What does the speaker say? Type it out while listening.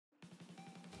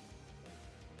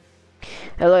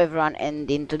Hello everyone, and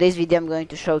in today's video I'm going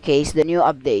to showcase the new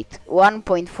update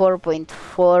 1.4.4.1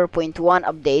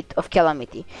 update of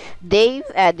Calamity. They've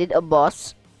added a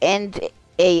boss and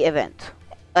an event.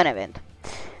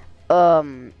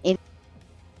 In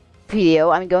video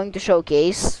I'm going to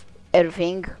showcase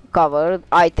everything covered,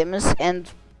 items, and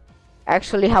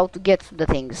actually how to get the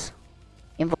things.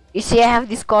 You see I have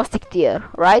this caustic tier,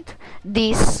 right?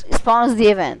 This spawns the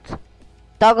event,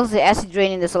 toggles the acid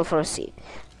drain in the sulfur sea.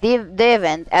 The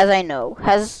event, as I know,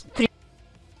 has 3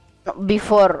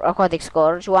 before Aquatic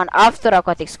Scourge, 1 after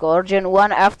Aquatic Scourge, and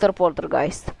 1 after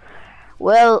Poltergeist.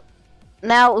 Well,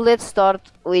 now let's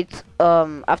start with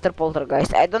after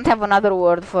Poltergeist. I don't have another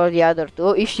word for the other two.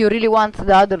 If you really want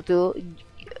the other two,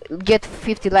 get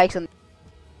 50 likes on,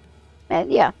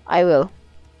 and yeah, I will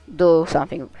do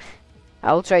something.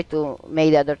 I'll try to make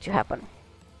the other two happen.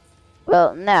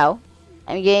 Well, now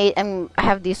I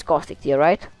have this caustic here,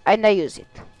 right? And I use it.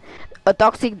 A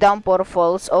toxic downpour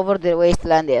falls over the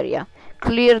wasteland area.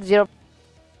 Clear 0,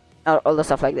 or all the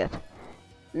stuff like that.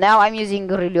 Now I'm using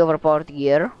really overpowered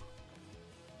gear.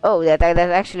 Oh, that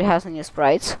actually has new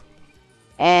sprites.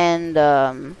 And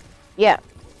yeah,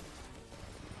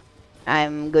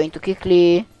 I'm going to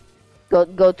quickly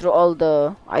go through all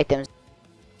the items.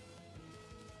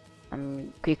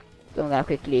 I'm gonna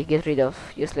quickly get rid of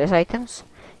useless items.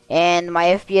 And my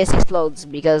FPS explodes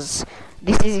because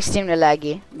this is extremely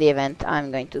laggy, the event. I'm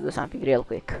going to do something real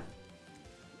quick.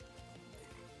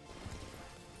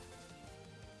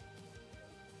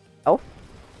 Oh.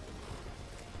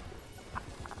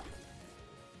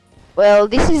 Well,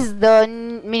 this is the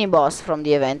mini boss from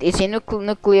the event. It's a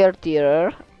nuclear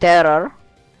terror,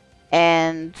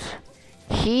 and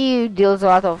he deals a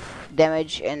lot of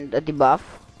damage and a debuff.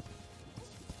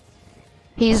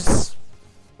 He's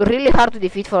really hard to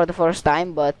defeat for the first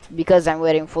time, but because I'm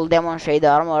wearing full demon shade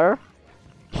armor,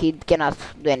 he cannot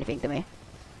do anything to me.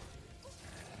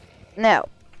 Now,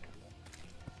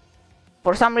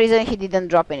 for some reason he didn't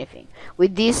drop anything.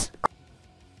 With this,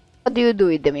 what do you do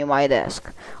with them, you might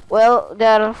ask? Well,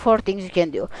 there are 4 things you can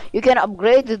do. You can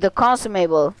upgrade the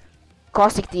consumable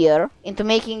caustic tier into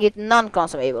making it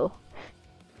non-consumable.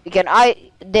 You can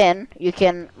you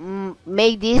can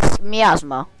make this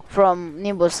miasma from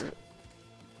Nimbus,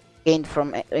 gained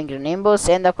from Angry Nimbus,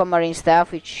 and Aquamarine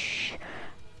Staff, which,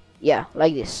 yeah,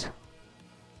 like this.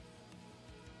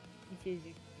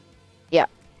 Yeah,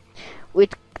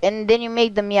 and then you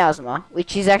make the miasma,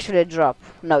 which is actually a drop.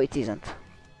 No, it isn't.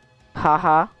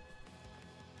 Haha.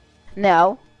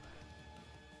 Now,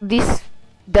 this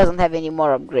doesn't have any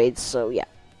more upgrades, so yeah.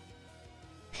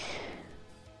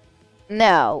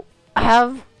 Now, I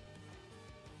have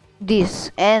this,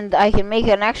 and I can make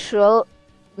an actual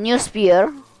new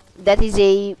spear that is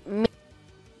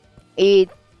it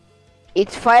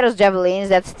fires javelins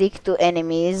that stick to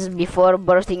enemies before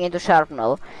bursting into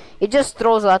shrapnel. It just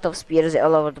throws a lot of spears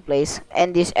all over the place.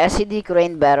 And this acidic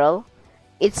rain barrel,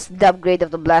 it's the upgrade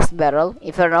of the blast barrel,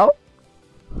 Inferno.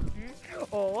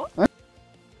 Oh.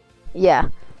 Yeah,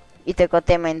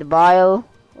 Itacotema and Bile,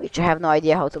 which I have no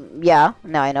idea how to. Yeah,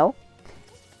 now I know.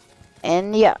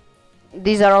 And yeah,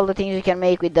 these are all the things you can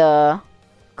make with the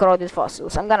corroded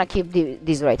fossils. I'm gonna keep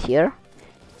these right here,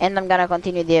 and I'm gonna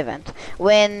continue the event.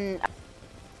 When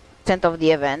of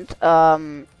the event,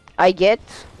 I get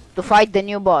to fight the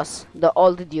new boss, the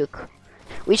Old Duke,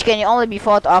 which can only be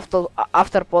fought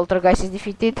after Poltergeist is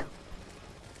defeated.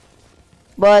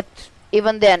 But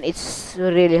even then, it's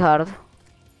really hard.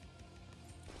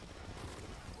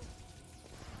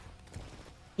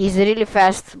 He's a really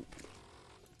fast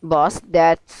boss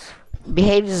that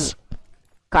behaves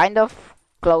kind of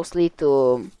closely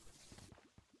to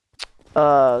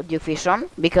Duke Fishon,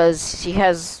 because he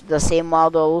has the same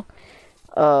model,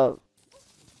 kind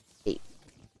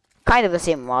of the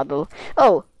same model.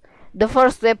 Oh, the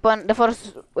first weapon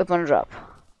drop.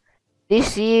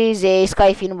 This is a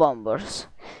Skyfin bombers.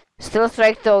 Stealth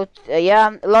strike thought,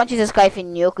 yeah, launches a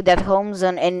Skyfin nuke that homes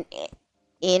on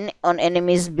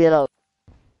enemies below.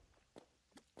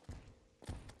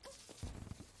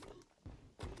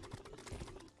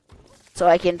 So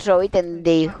I can throw it and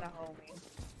they.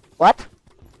 What?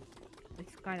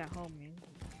 It's kinda homing.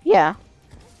 Yeah.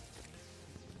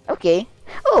 Okay.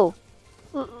 Oh!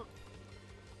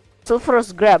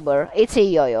 Sulphurous Grabber. It's a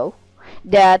yo-yo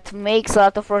that makes a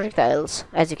lot of projectiles,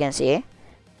 as you can see,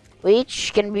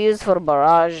 which can be used for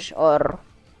barrage or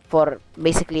for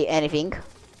basically anything.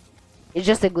 It's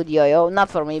just a good yo-yo. Not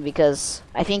for me, because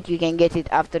I think you can get it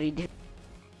after you defeat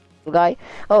the guy.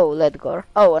 Oh, Ledgor.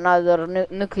 Oh, another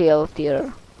nuclear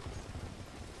tier.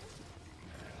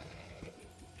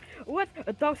 What?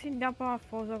 A toxin dumper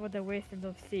falls over the wasteland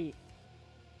of sea.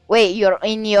 Wait, you're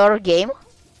in your game?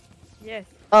 Yes.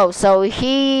 Oh, so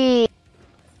he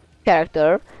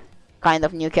character, kind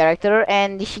of new character,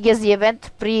 and he gets the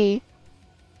event pre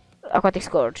Aquatic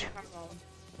Scourge. Come on.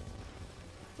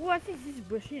 What is this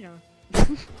Busino?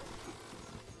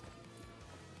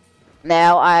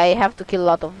 Now I have to kill a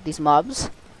lot of these mobs.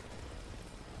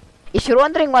 If you're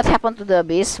wondering what happened to the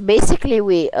abyss, basically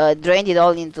we drained it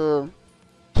all into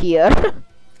here,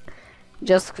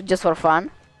 just for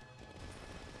fun.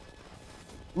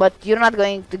 But you're not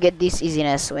going to get this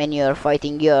easiness when you're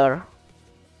fighting your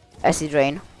acid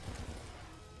rain.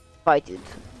 Fight it,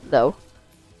 though.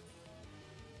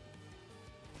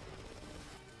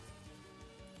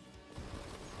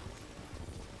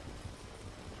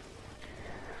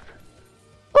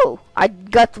 Oh, I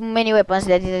got many weapons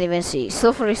that I didn't even see.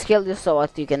 Sulfur skill, you saw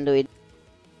what you can do it.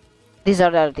 These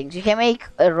are the other things. You can make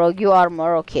a rogue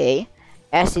armor, okay.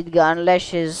 Acid gun,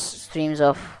 lashes, streams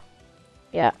of...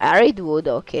 yeah, arid wood,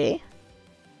 okay.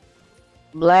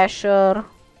 Blasher,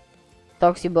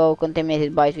 Toxibow,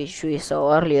 contaminated bite, which we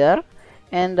saw earlier.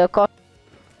 And the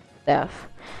staff.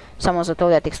 Someone's a toe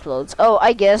that explodes. Oh,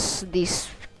 I guess this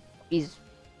is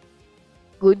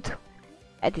good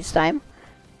at this time.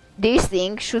 This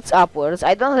thing shoots upwards.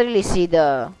 I don't really see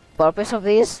the purpose of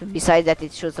this, besides that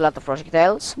it shoots a lot of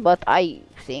projectiles, but I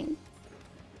think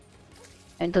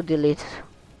I'm to delete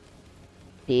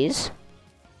these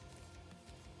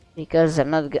because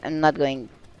I'm not going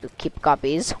to keep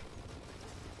copies.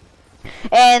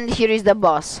 And here is the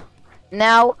boss.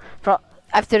 Now,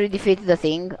 after you defeat the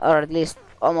thing, or at least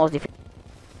almost defeat,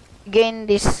 you gain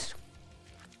this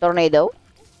tornado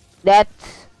that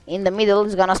in the middle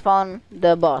is gonna spawn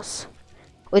the boss,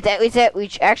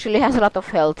 which actually has a lot of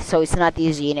health, so it's not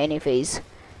easy in any phase.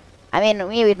 I mean,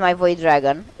 me with my Void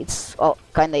Dragon, it's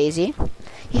kinda easy.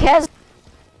 He has,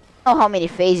 I don't know how many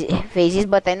phases,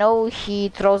 but I know he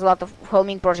throws a lot of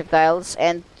homing projectiles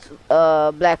and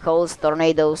black holes,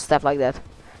 tornadoes, stuff like that.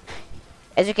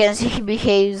 As you can see, he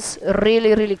behaves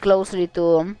really closely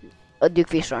to a Duke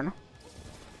Fishron.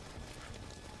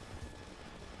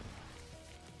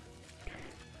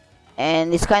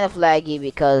 And it's kind of laggy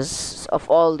because of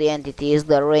all the entities,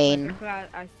 the rain.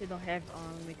 I still don't have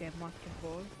like a master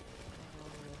ball.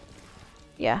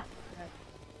 Yeah.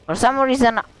 For some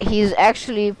reason, he's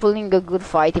actually pulling a good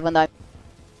fight, even though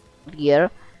I'm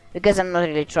gear, because I'm not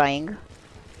really trying.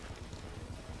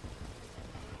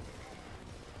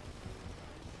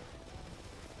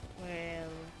 Well,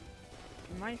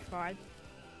 in my fight,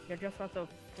 they're just sort of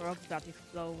frogs that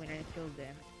explode when I kill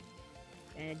them,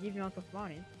 and it gives me a lot of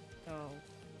money.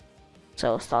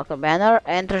 So Stalker Banner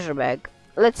and Treasure Bag.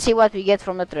 Let's see what we get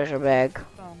from the Treasure Bag.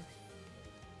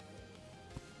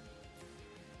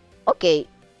 Okay,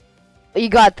 you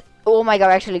got. Oh my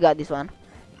god, I actually got this one.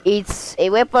 It's a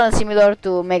weapon similar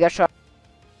to Mega Shark,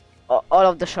 all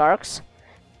of the sharks,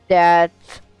 that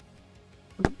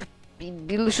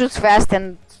shoots fast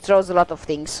and throws a lot of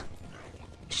things.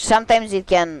 Sometimes it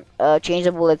can change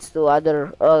the bullets to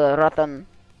other rotten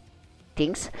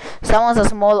things. Someone's a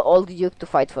small old duke to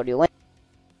fight for you when it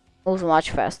moves much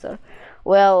faster.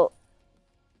 Well,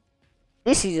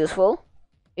 this is useful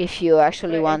if you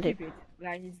actually want it.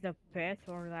 Like it's the pet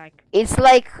or like...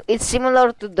 It's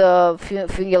similar to the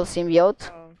fungal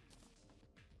symbiote.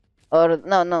 Or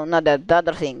no, not that, the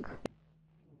other thing.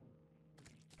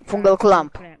 Fungal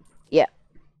clump. Yeah.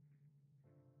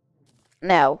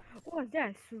 Now. What's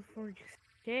that? Sulfur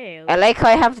scale. I like how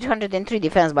I have 303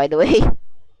 defense, by the way.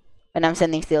 When I'm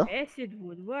standing still. Acid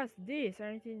wood, what's this?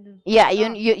 Yeah, you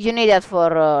need that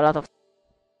for a lot of...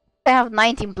 I have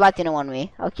 19 platinum on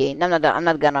me. Okay, I'm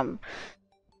not gonna...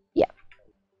 Yeah.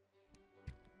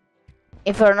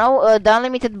 Inferno, the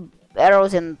unlimited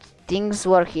arrows and things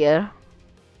were here.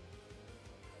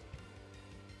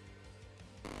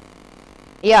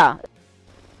 Yeah.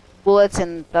 Bullets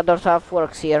and other stuff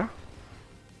works here.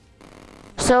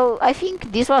 So I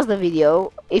think this was the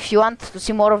video. If you want to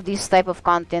see more of this type of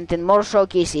content and more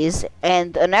showcases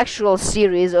and an actual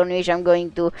series on which I'm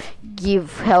going to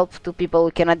give help to people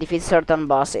who cannot defeat certain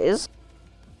bosses,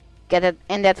 get it,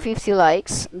 and at 50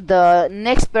 likes, the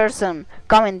next person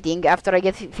commenting after I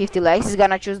get 50 likes is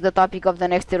gonna choose the topic of the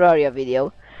next Terraria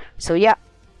video. So yeah,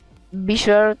 be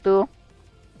sure to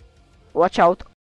watch out